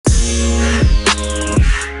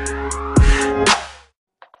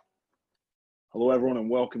Hello, everyone, and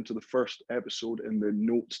welcome to the first episode in the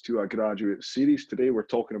Notes to a Graduate series. Today, we're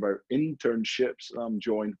talking about internships. I'm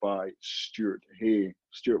joined by Stuart. Hey,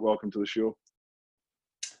 Stuart, welcome to the show.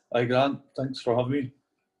 Hi, Grant. Thanks for having me.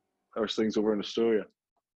 How's things over in Australia?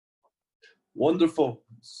 Wonderful.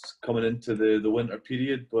 It's coming into the winter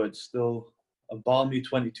period, but it's still a balmy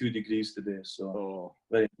 22 degrees today. So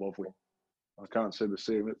very lovely. I can't say the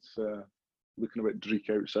same. It's looking a bit dreek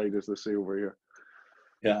outside, as they say over here.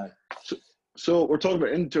 Yeah. So we're talking about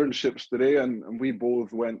internships today, and we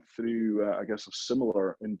both went through, I guess, a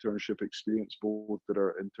similar internship experience. Both did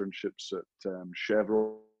our internships at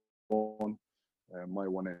Chevron. My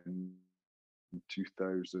one in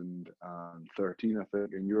 2013, I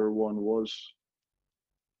think, and your one was,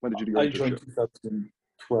 when did you do your internship? I joined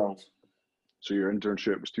 2012. So your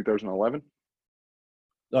internship was 2011?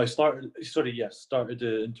 No, I started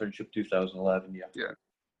the internship 2011, yeah. Yeah,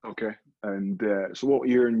 okay. And so what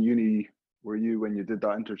year in uni were you when you did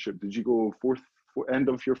that internship? Did you go end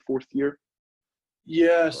of your fourth year?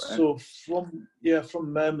 Yeah, so from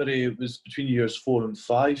memory, it was between years 4 and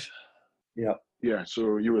 5. Yeah. Yeah,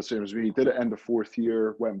 so you were the same as me. Did it end of fourth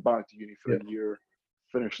year, went back to uni for a year,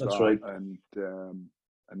 finished That's that, right. and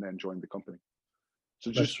then joined the company.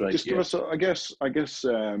 So just give us, I guess,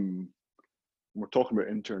 we're talking about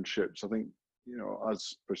internships. I think,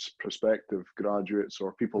 as prospective graduates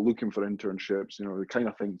or people looking for internships, the kind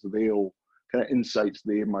of things insights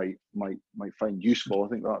they might find useful. I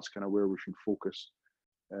think that's kind of where we should focus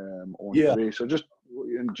on today. So just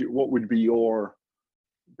what would be your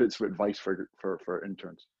bits of advice for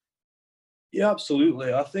interns? Yeah,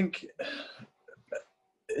 absolutely. I think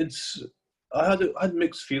I had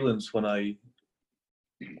mixed feelings when I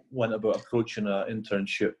went about approaching an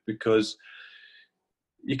internship, because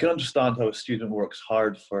you can understand how a student works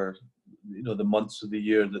hard for the months of the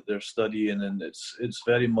year that they're studying, and it's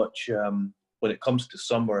very much when it comes to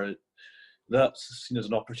summer, that's seen as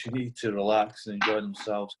an opportunity to relax and enjoy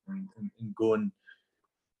themselves and go and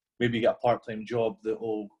maybe get a part-time job that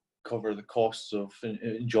will cover the costs of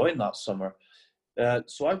enjoying that summer.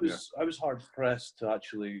 So I was hard pressed to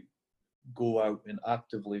actually go out and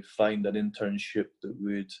actively find an internship that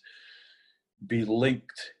would be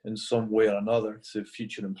linked in some way or another to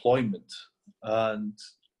future employment. And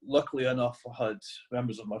luckily enough, I had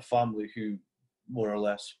members of my family who more or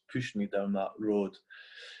less pushed me down that road.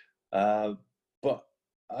 But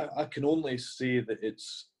I can only say that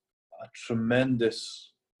it's a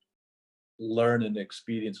tremendous learning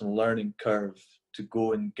experience and learning curve to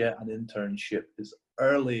go and get an internship as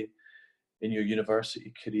early in your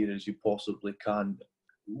university career as you possibly can.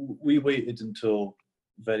 We waited until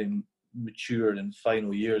very mature and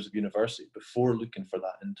final years of university before looking for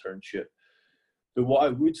that internship. But what I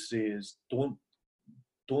would say is don't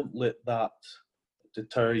let that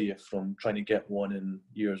deter you from trying to get one in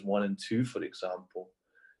years 1 and 2, for example.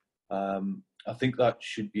 I think that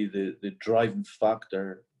should be the driving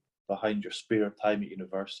factor behind your spare time at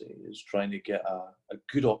university, is trying to get a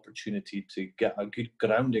good opportunity to get a good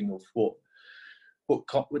grounding of what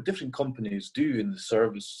different companies do in the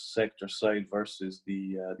service sector side versus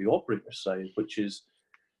the operator side, which is,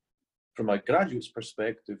 from a graduate's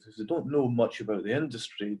perspective, if they don't know much about the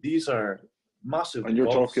industry, these are massive. And you're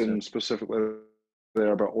talking specifically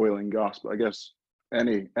there about oil and gas, but I guess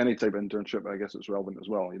any type of internship, I guess it's relevant as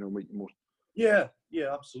well. Most. Yeah,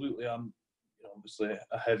 absolutely. I'm obviously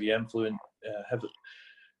a heavy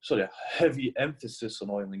emphasis on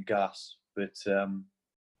oil and gas, but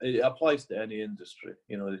it applies to any industry.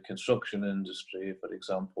 The construction industry, for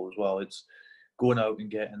example, as well. It's going out and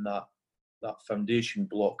getting that foundation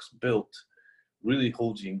blocks built really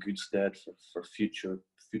holds you in good stead for future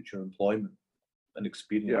employment and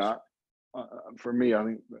experience. Yeah. For me, I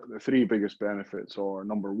think the 3 biggest benefits are,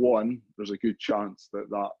 number 1, there's a good chance that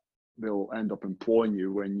they'll end up employing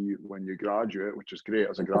you when you graduate, which is great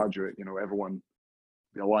as a graduate. Everyone,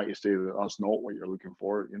 they like to say that that's not what you're looking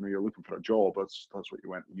for. You're looking for a job. That's what you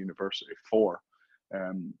went to university for.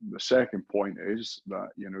 The second point is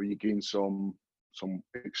that you gain some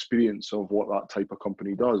experience of what that type of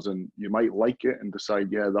company does, and you might like it and decide,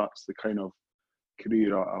 yeah, that's the kind of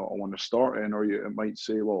career I want to start in. Or it might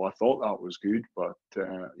say, well, I thought that was good, but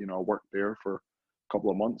I worked there for a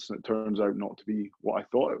couple of months and it turns out not to be what I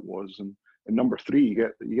thought it was. And number 3, you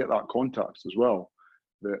get that context as well,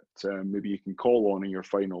 that maybe you can call on in your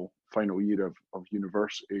final year of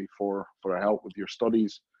university for help with your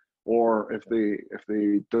studies, or if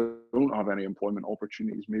they don't have any employment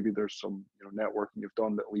opportunities, maybe there's some networking you've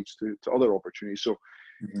done that leads to other opportunities. So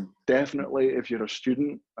definitely, if you're a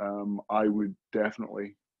student, I would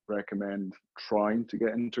definitely recommend trying to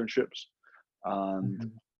get internships,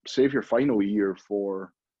 and save your final year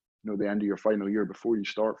for, the end of your final year before you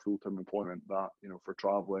start full-time employment, that, for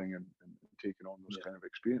traveling and taking on those kind of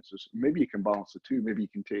experiences. Maybe you can balance the two. Maybe you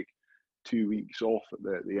can take 2 weeks off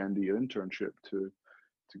at the end of your internship to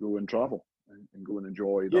go and travel and go and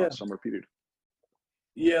enjoy that summer period.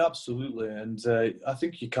 Yeah, absolutely. And I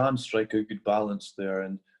think you can strike a good balance there.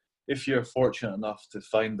 And if you're fortunate enough to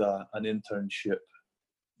find an internship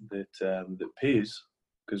that pays,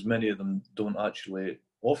 because many of them don't actually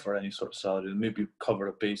offer any sort of salary, they maybe cover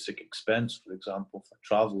a basic expense, for example, for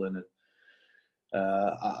traveling.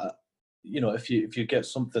 And if you get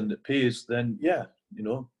something that pays, then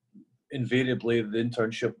invariably the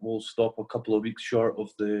internship will stop a couple of weeks short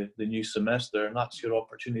of the new semester, and that's your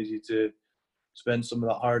opportunity to spend some of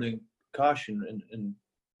that hard-earned cash and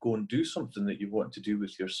go and do something that you want to do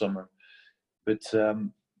with your summer. But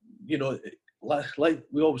like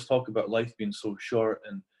we always talk about life being so short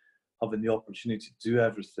and having the opportunity to do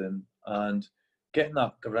everything, and getting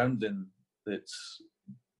that grounding that's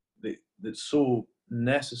so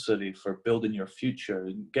necessary for building your future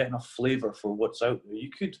and getting a flavour for what's out there. You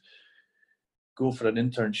could go for an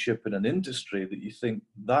internship in an industry that you think,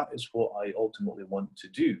 that is what I ultimately want to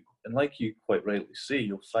do. And like you quite rightly say,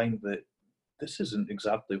 you'll find that this isn't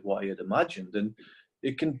exactly what I had imagined. And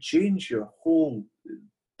it can change your whole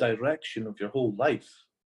direction of your whole life.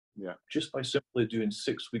 Yeah. Just by simply doing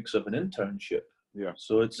 6 weeks of an internship. Yeah.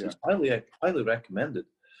 So it's highly recommended.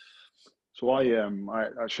 So I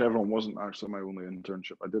at Chevron wasn't actually my only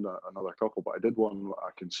internship. I did another couple, but I did one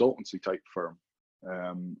at a consultancy type firm,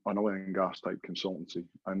 an oil and gas type consultancy,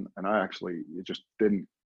 and I actually just didn't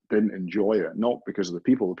enjoy it. Not because of the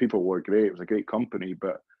people. The people were great. It was a great company,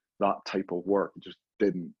 but that type of work just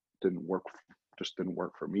didn't work. Just didn't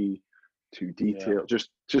work for me. Too detailed. Just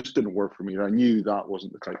didn't work for me. And I knew that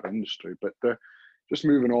wasn't the type of industry. But just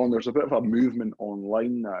moving on, there's a bit of a movement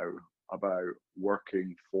online now about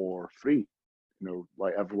working for free.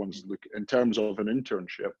 Like everyone's looking in terms of an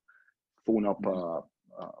internship. Phone up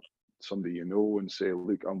somebody and say,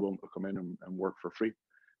 look, I'm willing to come in and work for free,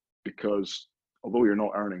 because although you're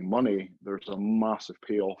not earning money, there's a massive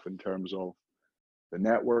payoff in terms of the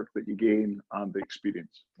network that you gain and the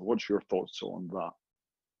experience. What's your thoughts on that?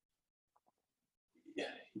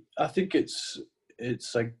 I think it's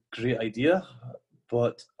a great idea,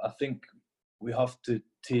 but I think we have to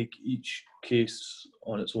take each case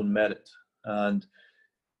on its own merit. And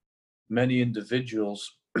many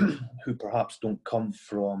individuals who perhaps don't come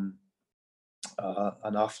from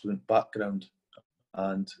an affluent background,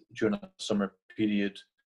 and during a summer period,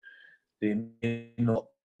 they may not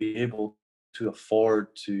be able to afford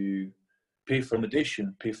to pay for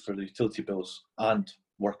accommodation, pay for the utility bills, and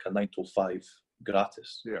work a 9 to 5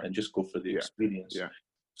 gratis and just go for the experience.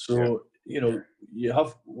 So we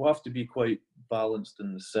have to be quite balanced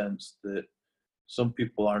in the sense that some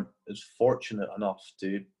people aren't as fortunate enough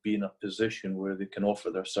to be in a position where they can offer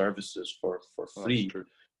their services for free. That's true.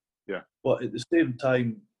 Yeah. But at the same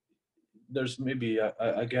time, there's maybe a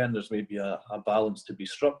balance to be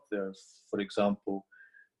struck there. For example,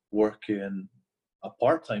 working a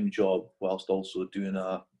part-time job whilst also doing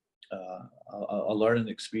a learning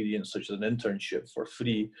experience such as an internship for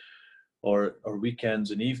free, or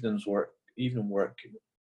weekends and evening work.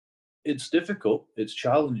 It's difficult, it's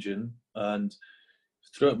challenging, and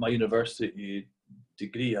throughout my university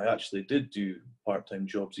degree, I actually did do part-time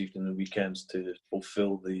jobs evening and weekends to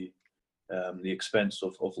fulfill the expense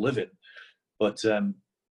of living. But to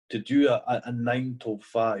do a 9 to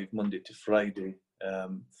 5 Monday to Friday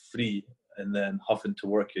free, and then having to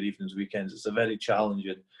work your evenings, weekends, it's a very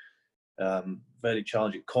challenging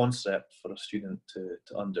concept for a student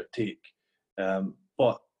to undertake.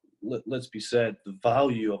 But let's be said, the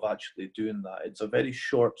value of actually doing that, it's a very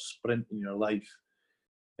short sprint in your life,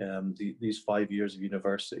 these 5 years of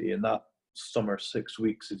university, and that summer 6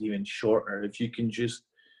 weeks is even shorter. If you can just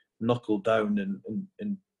knuckle down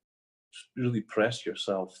and really press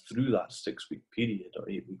yourself through that 6 week period or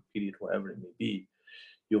 8 week period, whatever it may be,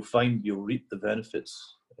 you'll find you'll reap the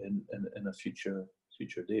benefits in a future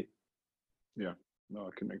date. Yeah, no,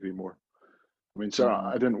 I couldn't agree more. I mean, so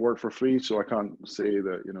I didn't work for free, so I can't say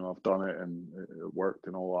that I've done it and it worked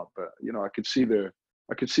and all that. But I could see the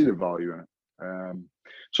value in it.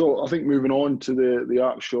 So I think moving on to the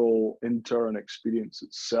actual intern experience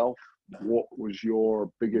itself, what was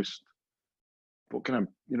your biggest? What kind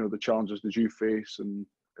of the challenges did you face, and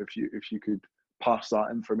if you could pass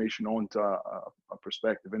that information on to a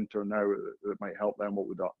prospective intern now that might help them, what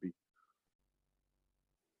would that be?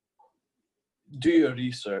 Do your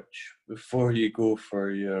research before you go for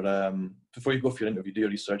your interview. Do your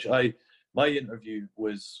research. My interview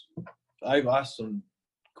was, I've asked some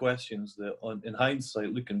questions that, in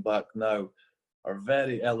hindsight, looking back now, are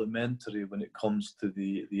very elementary when it comes to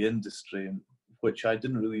the industry, which I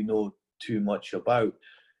didn't really know too much about.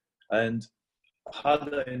 And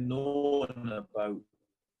had I known about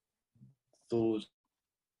those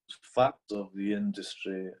facts of the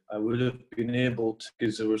industry, I would have been able to,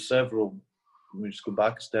 because there were several, let me just go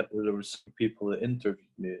back a step, there were some people that interviewed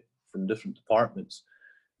me from different departments,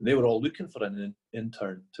 and they were all looking for an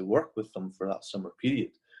intern to work with them for that summer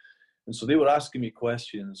period. And so they were asking me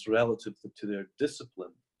questions relative to their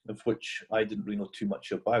discipline, of which I didn't really know too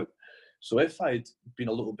much about. So if I'd been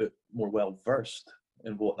a little bit more well versed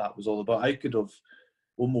in what that was all about, I could have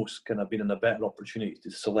almost kind of been in a better opportunity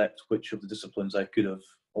to select which of the disciplines I could have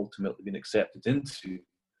ultimately been accepted into.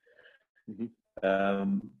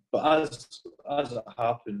 But as it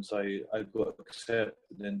happens, I got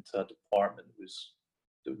accepted into a department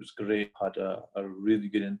that was great. Had a really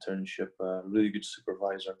good internship, a really good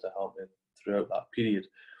supervisor to help me throughout that period.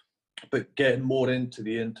 But getting more into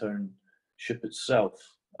the internship itself,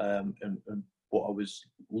 and what I was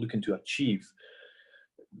looking to achieve,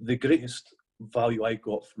 the greatest value I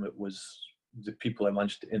got from it was the people I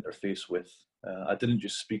managed to interface with. I didn't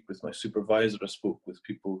just speak with my supervisor, I spoke with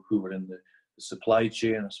people who were in the supply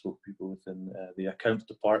chain, I spoke to people within the accounts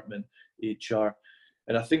department, HR,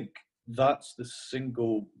 and I think that's the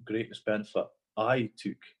single greatest benefit I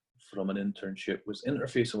took from an internship, was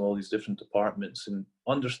interfacing with all these different departments and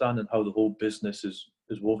understanding how the whole business is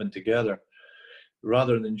woven together,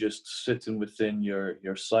 rather than just sitting within your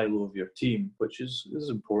silo of your team, which is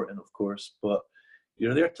important, of course, but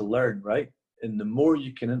you're there to learn, right? And the more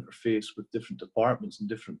you can interface with different departments and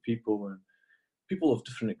different people, and people of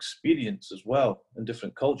different experience as well, and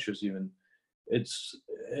different cultures even, it's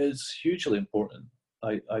hugely important,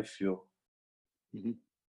 I feel. Mm-hmm.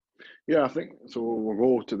 Yeah, I think so. We'll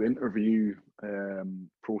go to the interview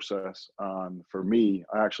process, and for me,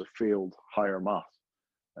 I actually failed higher math,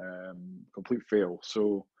 complete fail.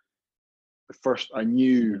 So at first, I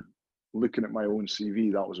knew, looking at my own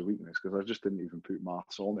CV, that was a weakness, because I just didn't even put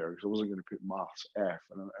maths on there, because I wasn't going to put maths F,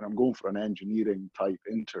 and I'm going for an engineering type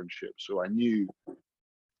internship. So I knew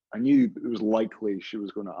it was likely she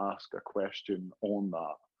was going to ask a question on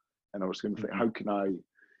that, and I was going to think, how can I,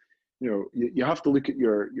 you have to look at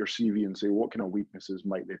your CV and say, what kind of weaknesses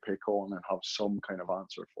might they pick on, and have some kind of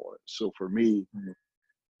answer for it. So for me,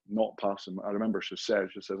 not passing, I remember she says,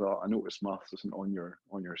 oh, I noticed maths isn't on your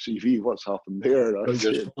CV. What's happened there?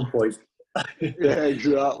 Yeah,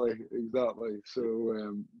 exactly.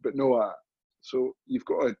 So, but no, so you've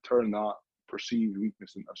got to turn that perceived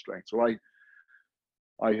weakness into a strength. So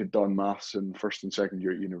I had done maths in first and second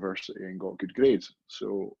year at university and got good grades.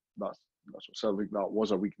 So that's what I said. That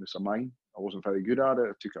was a weakness of mine. I wasn't very good at it.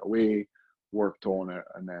 I took it away, worked on it,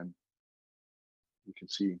 and then you can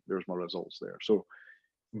see there's my results there. So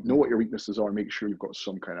know what your weaknesses are. Make sure you've got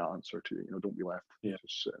some kind of answer to it. Don't be left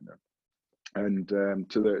just sitting there. And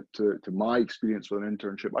to my experience with an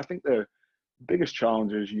internship, I think the biggest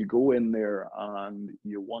challenge is you go in there and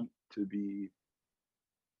you want to be,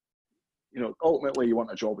 ultimately you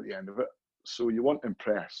want a job at the end of it. So you want to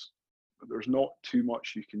impress, but there's not too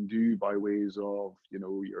much you can do by ways of,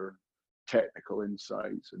 your technical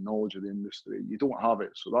insights and knowledge of the industry. You don't have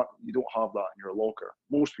it. So that you don't have that in your locker.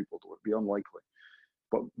 Most people don't. It'd be unlikely.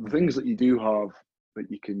 But the things that you do have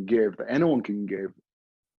that you can give, that anyone can give,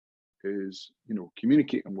 is,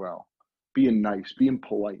 communicating well, being nice, being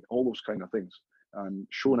polite, all those kind of things, and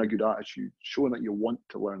showing a good attitude, showing that you want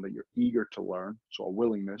to learn, that you're eager to learn, so a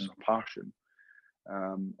willingness, a passion.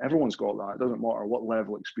 Everyone's got that. It doesn't matter what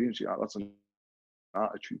level of experience you have. That's an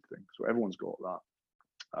attitude thing. So everyone's got that.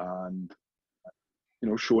 And,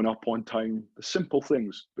 showing up on time, the simple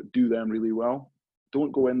things, but do them really well.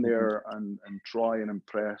 Don't go in there and try and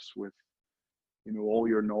impress with, all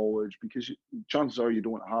your knowledge, because chances are you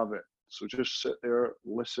don't have it. So just sit there,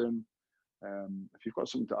 listen. If you've got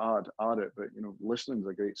something to add it. But listening is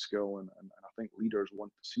a great skill, and I think leaders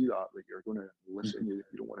want to see that you're going to listen. You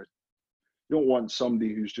don't want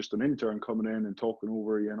somebody who's just an intern coming in and talking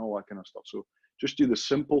over you and all that kind of stuff. So just do the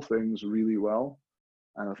simple things really well,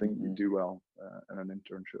 and I think you do well in an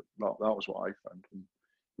internship. That was what I found. And,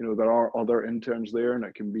 there are other interns there, and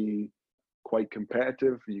it can be quite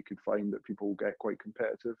competitive. You could find that people get quite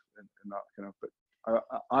competitive in that kind of. But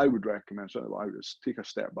I would recommend, certainly I would just take a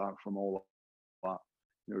step back from all of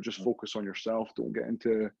that. Just focus on yourself. Don't get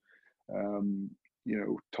into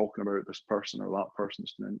talking about this person or that person.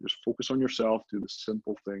 Just focus on yourself. Do the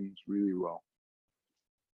simple things really well.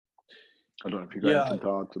 I don't know if you got anything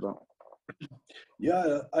to add to that.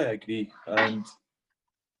 Yeah, I agree, and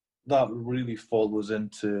that really follows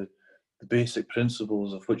into the basic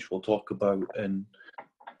principles of which we'll talk about in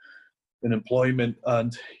employment,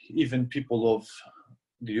 and even people of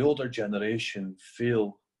the older generation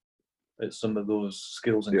fail at some of those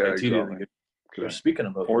skills and criteria exactly. that you're speaking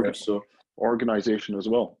about there. So organization as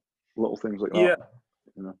well, little things like that. Yeah,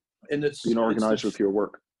 you know, and being organized with your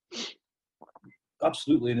work.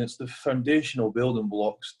 Absolutely, and it's the foundational building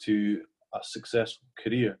blocks to a successful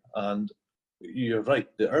career. And you're right,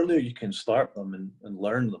 the earlier you can start them and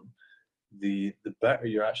learn them, the better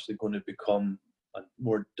you're actually going to become a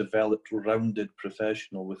more developed, rounded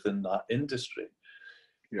professional within that industry.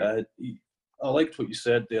 Yeah. I liked what you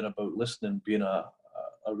said there about listening being a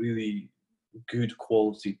really good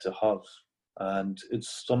quality to have, and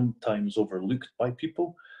it's sometimes overlooked by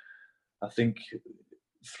people. I think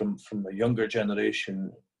from a younger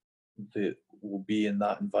generation that will be in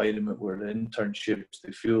that environment where the internships,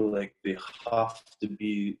 they feel like they have to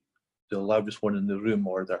be the loudest one in the room,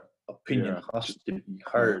 or their opinion has to be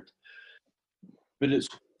heard. But it's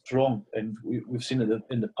wrong, and we've seen it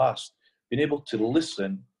in the past. Being able to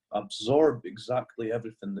listen, absorb exactly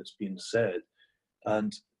everything that's being said,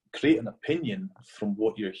 and create an opinion from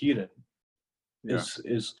what you're hearing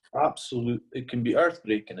is absolute. It can be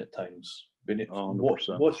earth-breaking at times.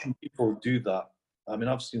 Watching people do that. I mean,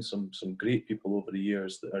 I've seen some great people over the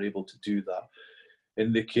years that are able to do that,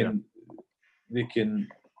 and they can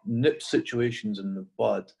nip situations in the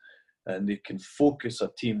bud, and they can focus a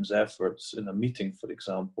team's efforts in a meeting, for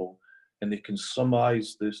example, and they can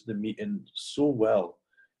summarize the meeting so well.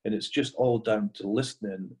 And it's just all down to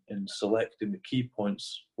listening and selecting the key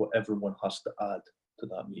points, what everyone has to add to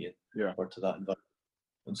that meeting or to that environment.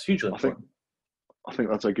 It's hugely important. I think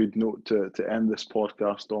that's a good note to end this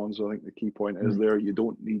podcast on. So I think the key point is there, you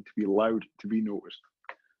don't need to be loud to be noticed.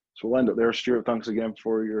 So we'll end it there. Stuart, thanks again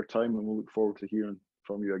for your time, and we'll look forward to hearing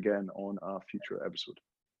from you again on a future episode.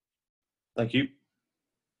 Thank you.